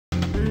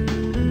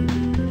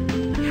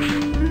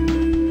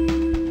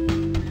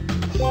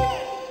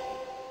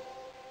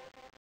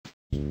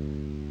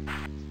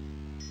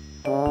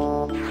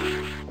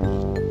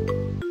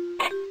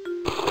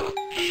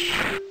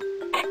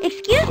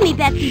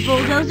Betsy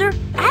Bulldozer.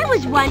 I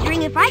was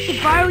wondering if I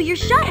could borrow your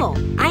shovel.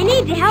 I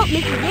need to help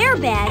Mrs.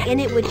 Airbag, and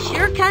it would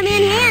sure come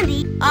in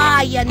handy.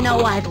 You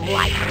know I'd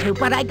like to,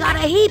 but I got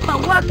a heap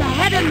of work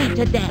ahead of me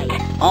today.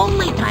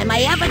 Only time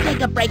I ever take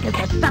a break is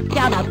to suck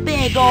down a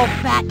big old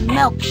fat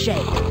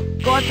milkshake.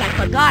 Of course, I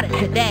forgot it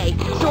today,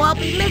 so I'll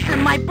be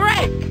missing my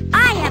break.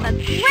 I have a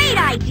great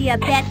idea,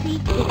 Betsy.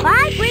 If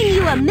I bring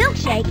you a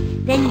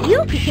milkshake, then you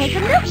could take a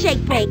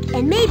milkshake break,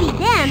 and maybe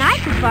then I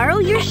could borrow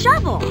your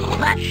shovel.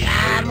 But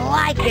I'm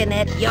liking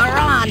it. You're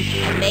on.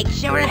 And make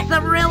sure it's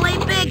a really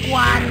big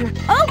one.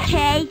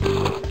 Okay.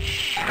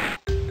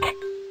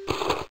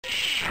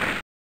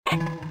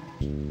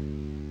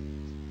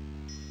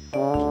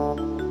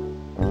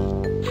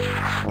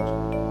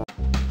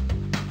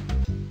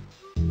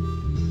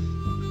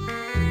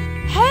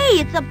 Hey,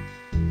 it's a...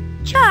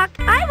 Chuck,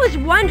 I was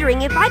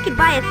wondering if I could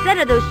buy a set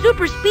of those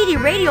super speedy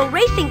radial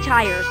racing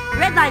tires.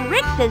 Redline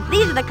Rick says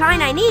these are the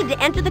kind I need to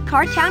enter the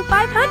Cartown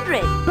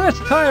 500. Best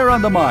tire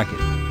on the market.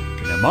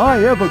 And am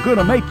I ever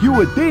gonna make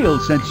you a deal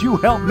since you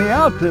helped me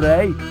out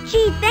today?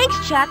 Gee,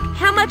 thanks, Chuck.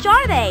 How much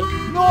are they?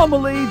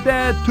 Normally,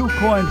 they're 2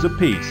 coins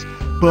apiece.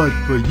 But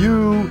for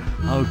you,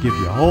 I'll give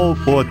you all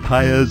 4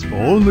 tires for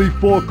only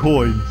 4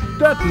 coins.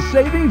 That's a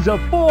savings of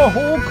 4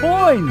 whole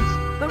coins.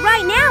 But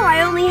right now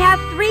I only have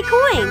 3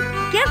 coins.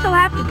 Guess I'll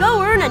have to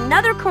go earn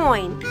another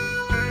coin.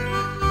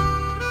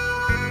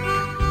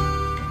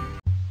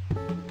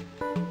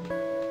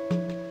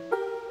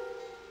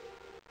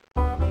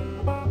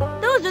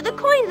 Those are the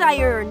coins I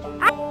earned.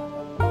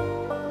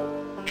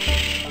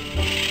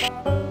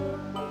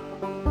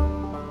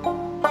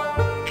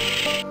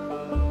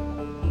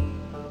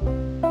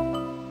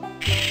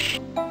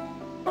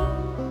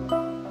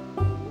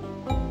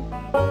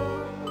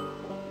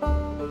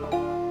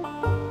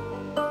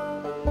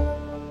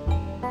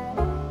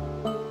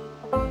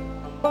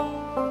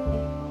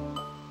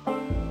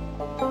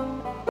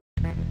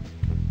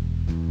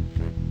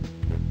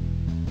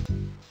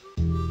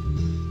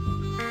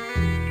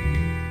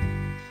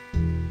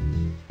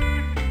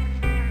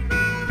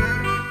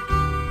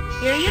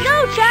 Here you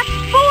go, Chuck.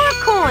 4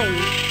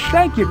 coins.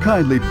 Thank you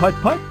kindly,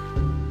 Putt-putt.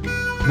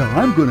 Now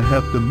I'm gonna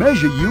have to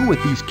measure you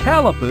with these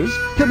calipers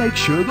to make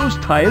sure those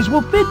tires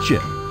will fit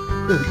you.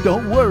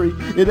 Don't worry,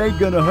 it ain't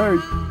gonna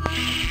hurt.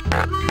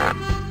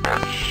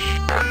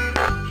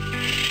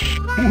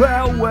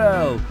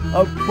 Well,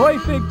 a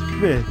perfect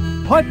fit.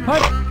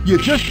 Putt-putt, you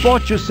just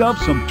bought yourself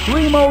some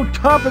primo,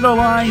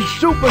 top-of-the-line,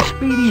 super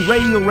speedy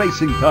radial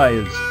racing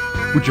tires.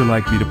 Would you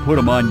like me to put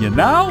them on you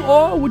now,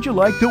 or would you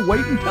like to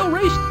wait until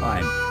race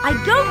time? I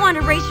don't want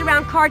to race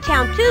around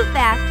Cartown too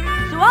fast,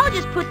 so I'll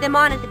just put them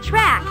on at the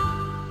track.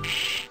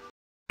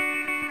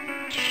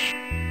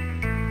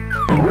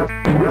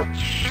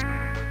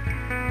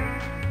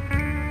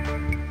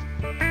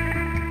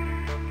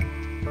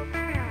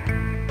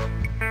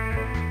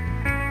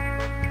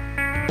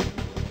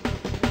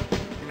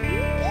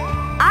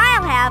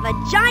 I'll have a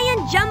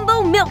giant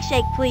jumbo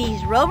milkshake,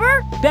 please,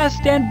 Rover.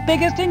 Best and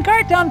biggest in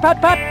Cartown,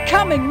 Putt-putt,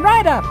 coming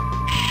right up.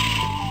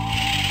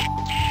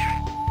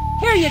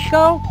 Here you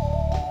go.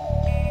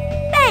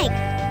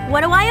 Thanks.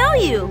 What do I owe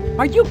you?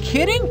 Are you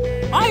kidding?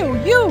 I owe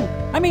you.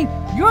 I mean,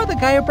 you're the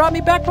guy who brought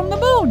me back from the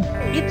moon.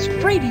 It's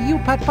free to you,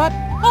 Putt-putt,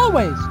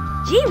 always.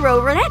 Gee,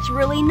 Rover, that's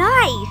really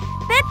nice.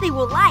 Betsy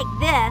will like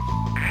this.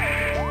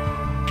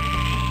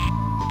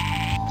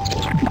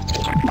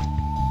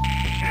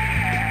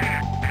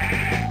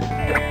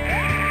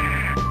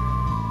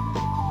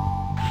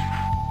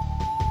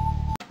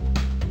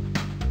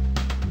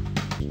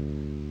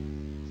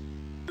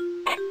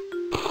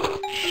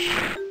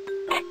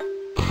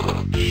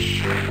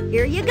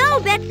 Here you go,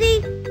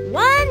 Betsy.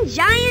 1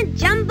 giant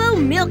jumbo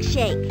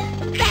milkshake.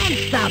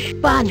 Thanks a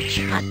bunch,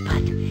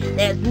 Putt-putt.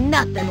 There's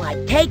nothing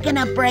like taking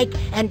a break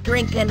and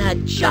drinking a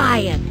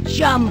giant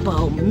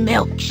jumbo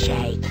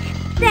milkshake.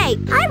 Say,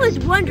 I was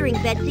wondering,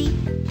 Betsy,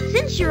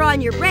 since you're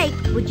on your break,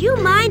 would you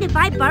mind if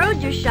I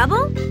borrowed your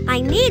shovel? I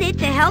need it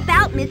to help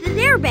out Mrs.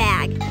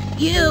 Airbag.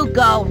 You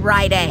go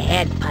right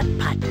ahead,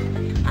 Putt-putt.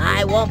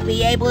 I won't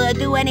be able to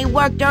do any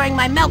work during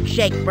my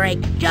milkshake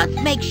break.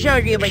 Just make sure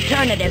you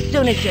return it as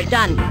soon as you're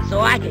done,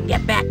 so I can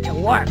get back to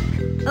work.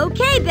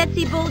 Okay,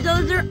 Betsy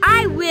Bulldozer,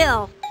 I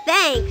will.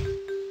 Thanks.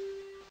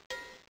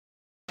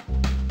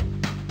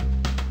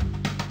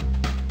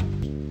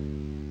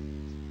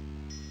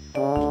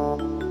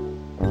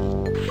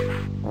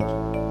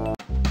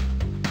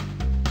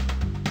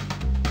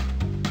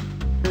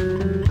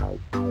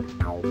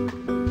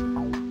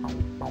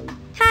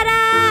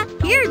 Ta-da!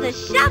 Here's a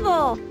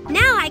shovel.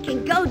 Now I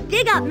can go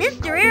dig up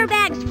Mr.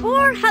 Airbag's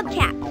 4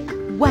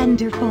 hubcaps.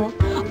 Wonderful.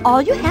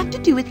 All you have to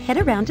do is head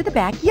around to the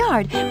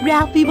backyard.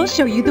 Ralphie will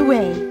show you the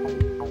way.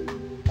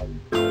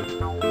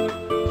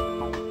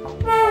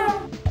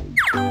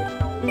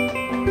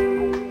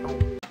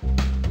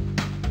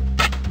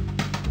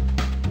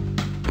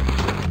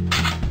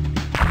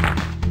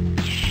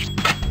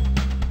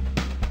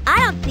 I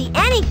don't see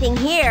anything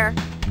here.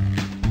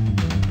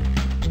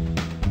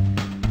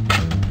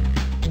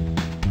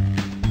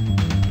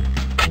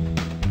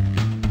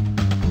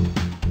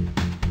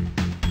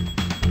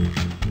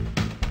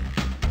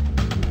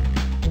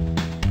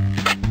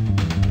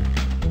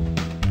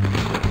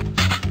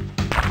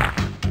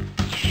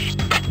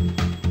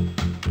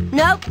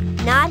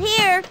 Not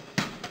here.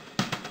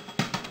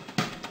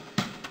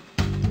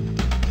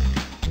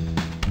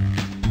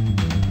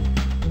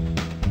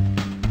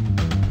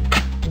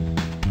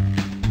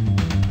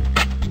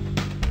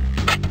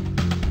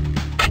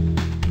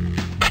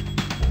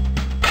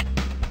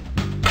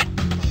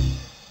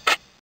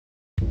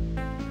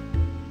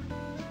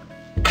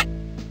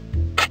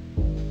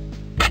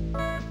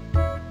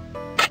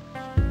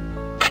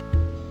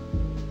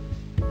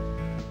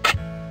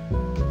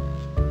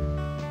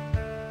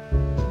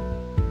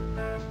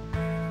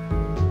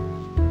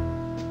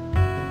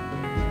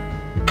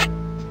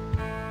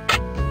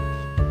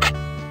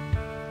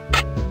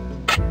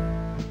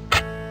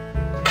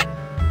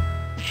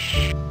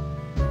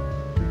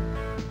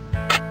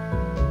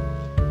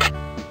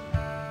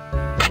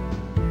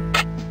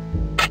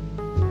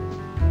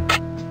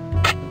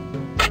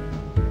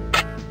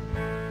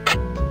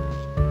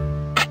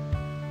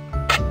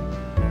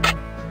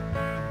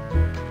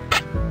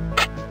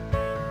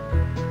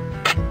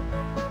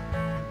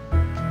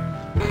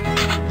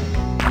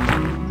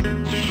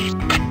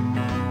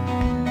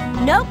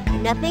 Nope,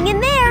 nothing in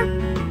there.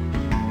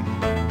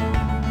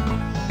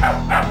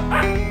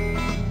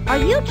 Are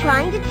you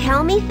trying to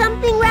tell me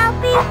something,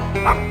 Ralphie?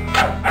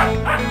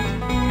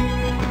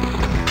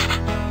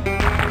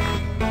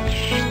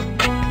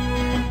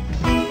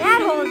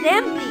 That hole's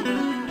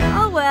empty.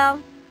 Oh well.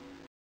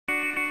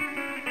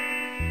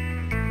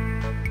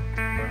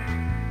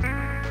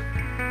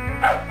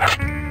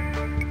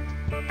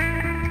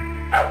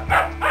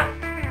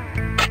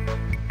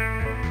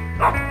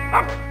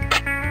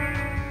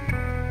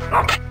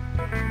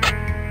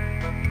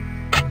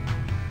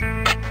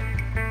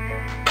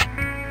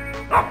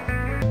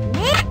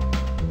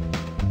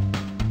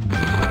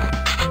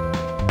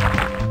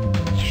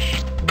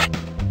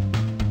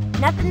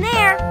 Nothing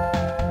there.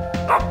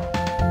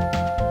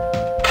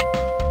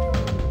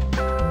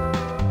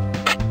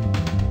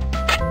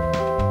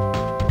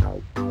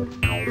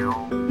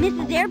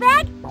 Mrs.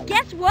 Airbag,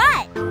 guess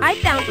what? I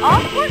found all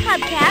 4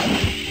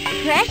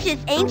 hubcaps,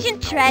 precious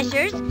ancient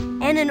treasures,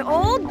 and an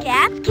old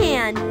gas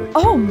can.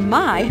 Oh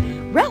my,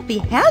 Ralphie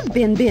has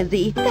been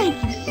busy.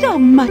 Thank you so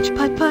much,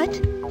 Putt-Putt.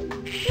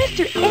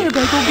 Mr.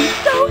 Airbag will be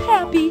so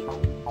happy.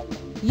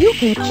 You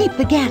can keep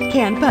the gas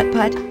can,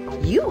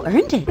 Putt-Putt. You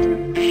earned it.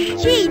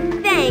 Gee,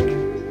 thanks.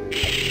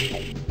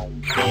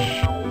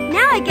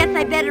 Now I guess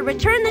I better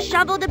return the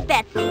shovel to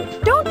Betsy.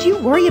 Don't you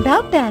worry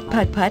about that,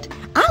 Putt-Putt.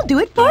 I'll do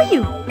it for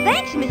you.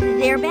 Thanks,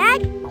 Mrs.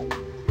 Airbag.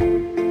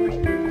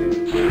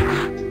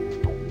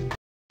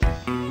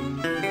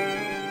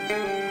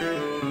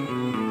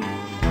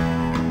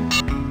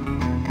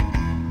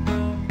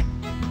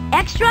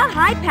 Extra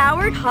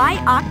high-powered,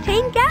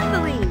 high-octane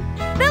gasoline.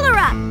 Fill her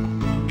up.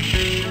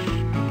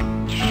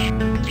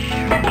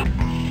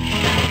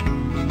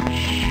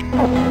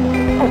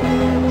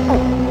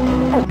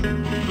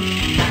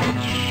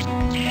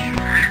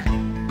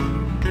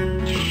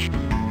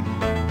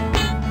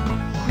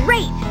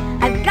 Great!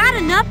 I've got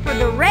enough for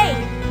the race.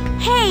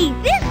 Hey,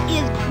 this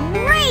is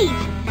great!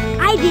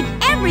 I did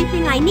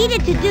everything I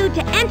needed to do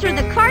to enter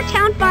the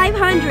Cartown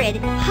 500.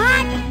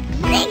 Hot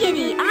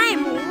diggity!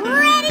 I'm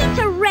ready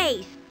to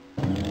race.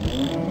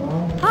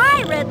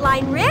 Hi,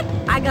 Redline Rick.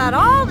 I got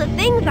all the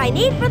things I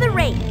need for the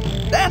race.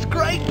 That's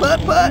great,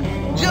 Putt-Putt.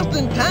 Just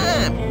in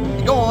time.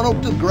 You go on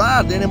over to the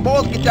garage then and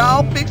boys get you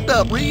all fixed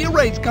up real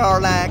race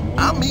car like.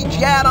 I'll meet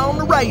you out on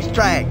the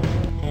racetrack.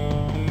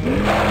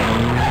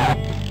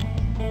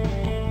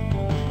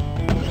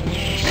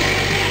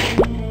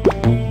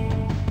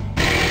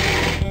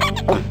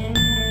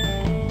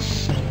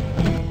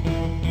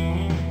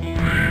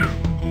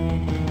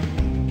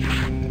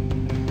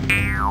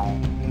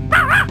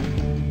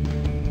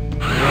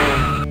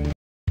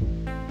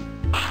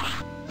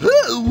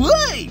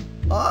 Wait!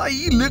 Oh,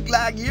 you look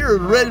like you're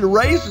as ready to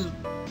race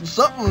as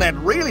something that's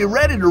really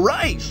ready to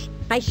race.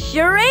 I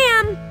sure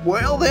am.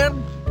 Well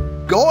then,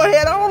 go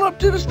ahead on up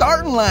to the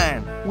starting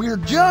line. We're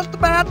just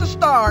about to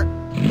start.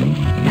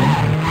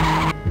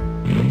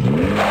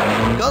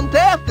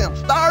 Contestants,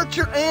 start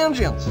your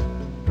engines.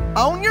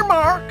 On your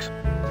marks,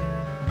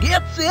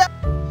 get set,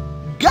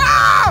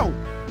 go!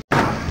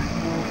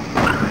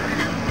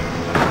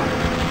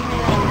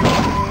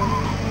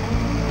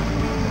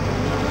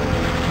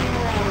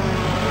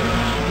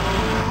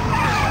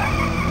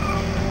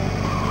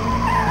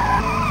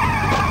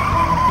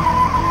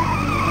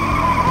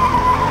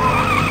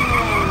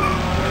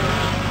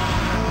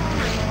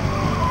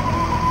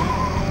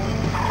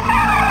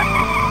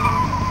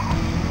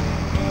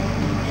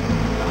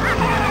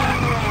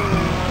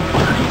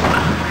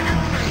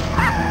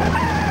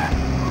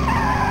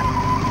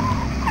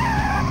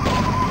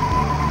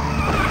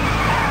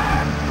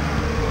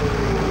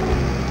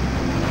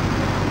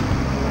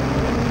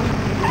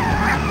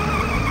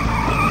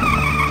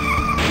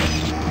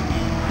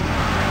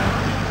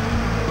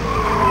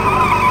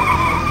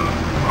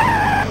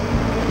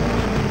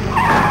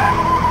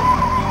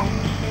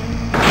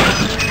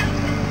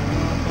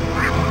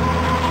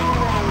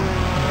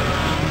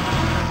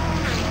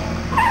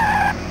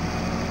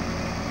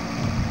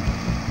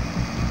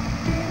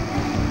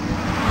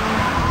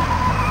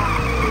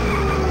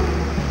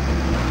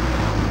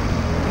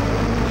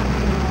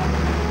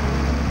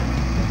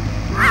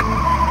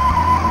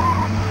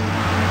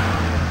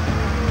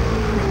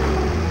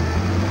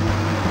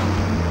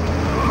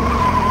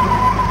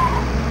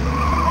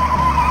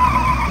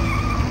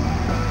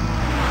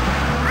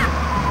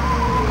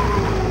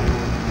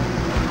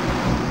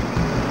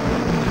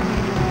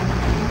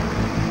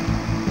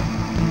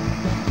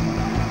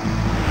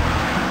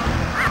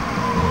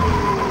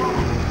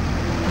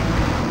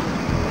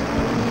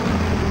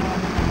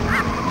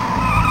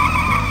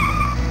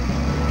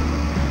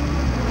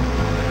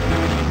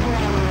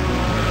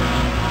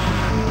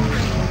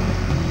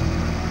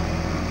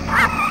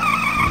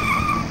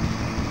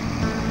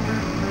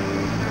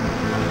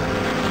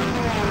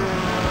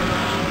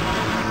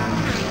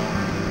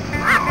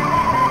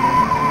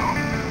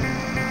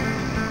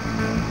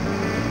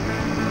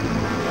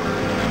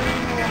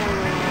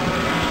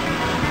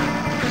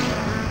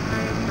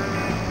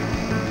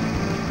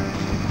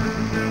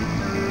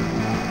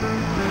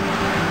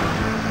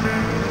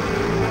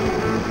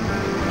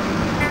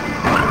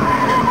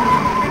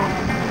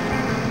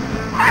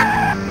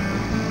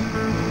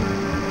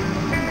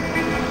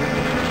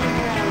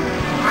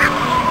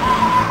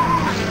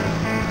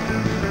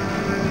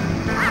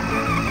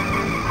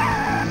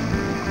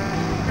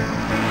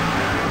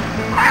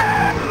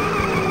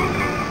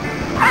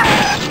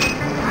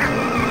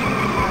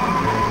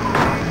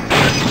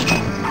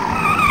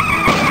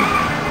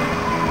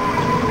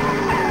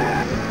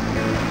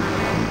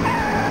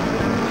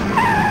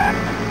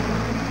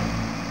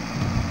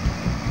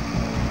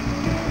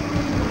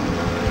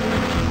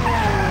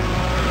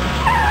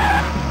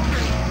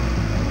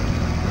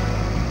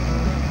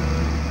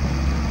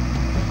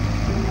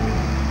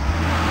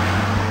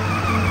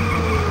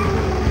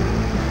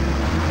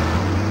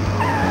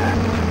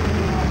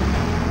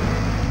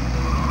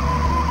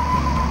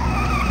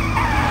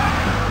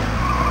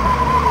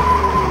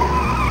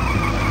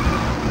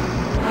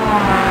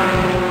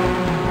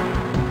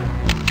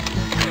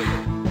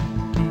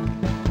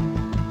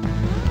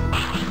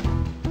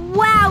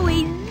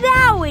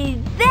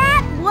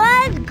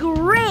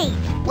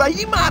 Well,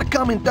 you might have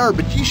come in third,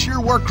 but you sure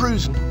were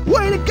cruising.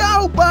 Way to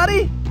go,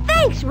 buddy!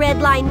 Thanks,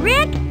 Redline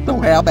Rick. So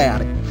how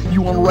about it?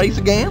 You want to race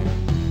again?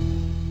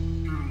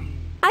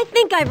 I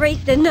think I've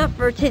raced enough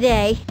for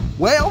today.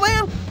 Well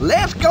then,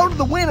 let's go to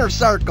the winner's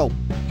circle.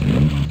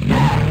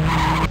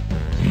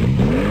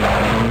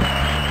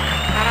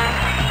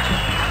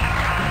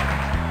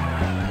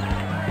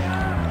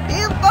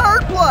 In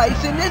third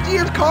place in this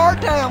year's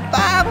Cartown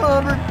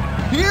 500,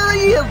 here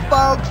he is,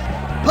 folks.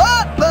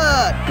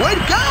 Putt-putt! Way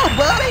to go,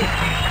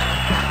 buddy!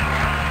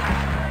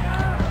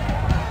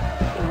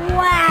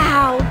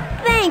 Wow,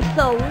 thanks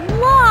a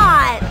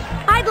lot.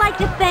 I'd like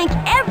to thank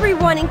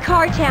everyone in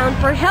Cartown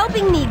for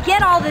helping me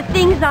get all the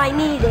things I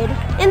needed.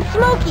 And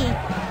Smokey,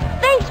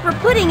 thanks for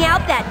putting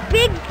out that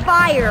big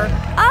fire.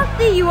 I'll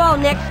see you all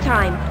next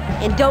time.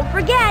 And don't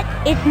forget,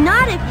 it's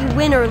not if you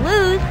win or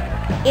lose,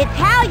 it's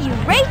how you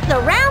race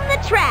around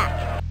the track.